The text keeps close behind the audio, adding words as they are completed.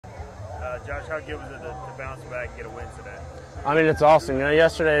Josh, how good was it to bounce back and get a win today? I mean, it's awesome. You know,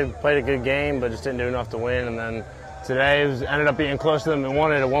 yesterday we played a good game, but just didn't do enough to win. And then today ended up being close to them and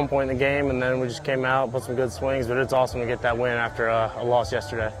won it at one point in the game. And then we just came out, put some good swings. But it's awesome to get that win after a loss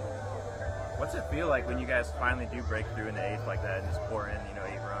yesterday. What's it feel like when you guys finally do break through in the eighth like that and just pour in,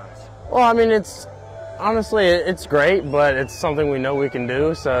 8 runs? Well, I mean, honestly, it's great, but it's something we know we can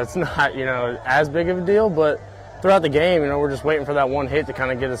do. So it's not, as big of a deal. But throughout the game, we're just waiting for that one hit to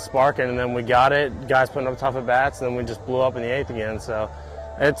kind of get us sparking, and then we got it. Guys putting up tough at bats, and then we just blew up in the eighth again. So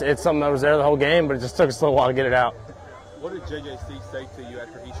it's something that was there the whole game, but it just took us a little while to get it out. What did JJC say to you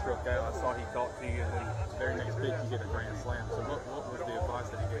after he struck out? I saw he talked to you, and then the very next pitch you hit a grand slam. So what was the advice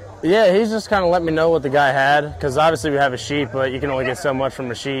that he gave you? Yeah, he's just kind of let me know what the guy had, because obviously we have a sheet, but you can only get so much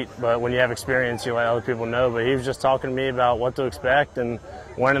from a sheet. But when you have experience, you let other people know. But he was just talking to me about what to expect, and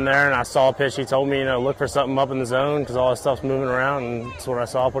went in there and I saw a pitch. He told me, look for something up in the zone because all this stuff's moving around, and that's what I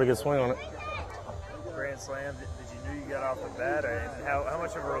saw. Put a good swing on it. Grand slam. Did you know you got off the bat, and how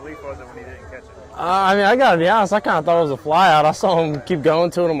much of a relief was it when he didn't catch it? I mean, I got to be honest. I kind of thought it was a fly out. I saw him keep going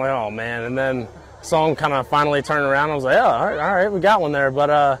to it. I'm like, oh man, and then saw him kind of finally turn around. I was like, oh, all right, we got one there. But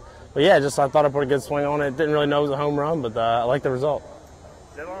yeah, I thought I put a good swing on it. Didn't really know it was a home run, but I like the result.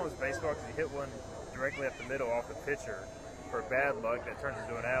 Is that almost baseball? Because you hit one directly up the middle off the pitcher. For bad luck, that turns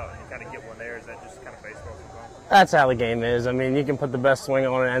into an out, and you kind of get one there. Is that just kind of baseball sometimes? That's how the game is. I mean, you can put the best swing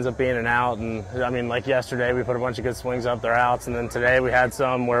on it, it ends up being an out. And I mean, like yesterday, we put a bunch of good swings up, they're outs. And then today we had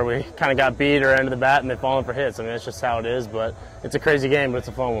some where we kind of got beat or end of the bat, and they've fallen for hits. I mean, it's just how it is. But it's a crazy game, but it's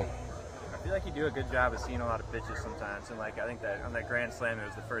a fun one. I feel like you do a good job of seeing a lot of pitches sometimes, and I think that on that grand slam it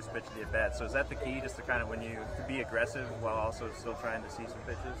was the first pitch of the at bat. So is that the key, just to kind of to be aggressive while also still trying to see some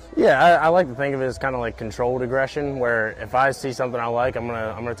pitches? Yeah, I like to think of it as kind of like controlled aggression, where if I see something I like, I'm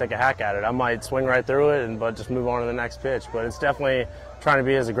gonna take a hack at it. I might swing right through it, but just move on to the next pitch. But it's definitely trying to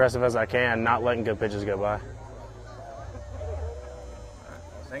be as aggressive as I can, not letting good pitches go by.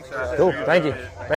 Thanks, Josh. Cool, thank you.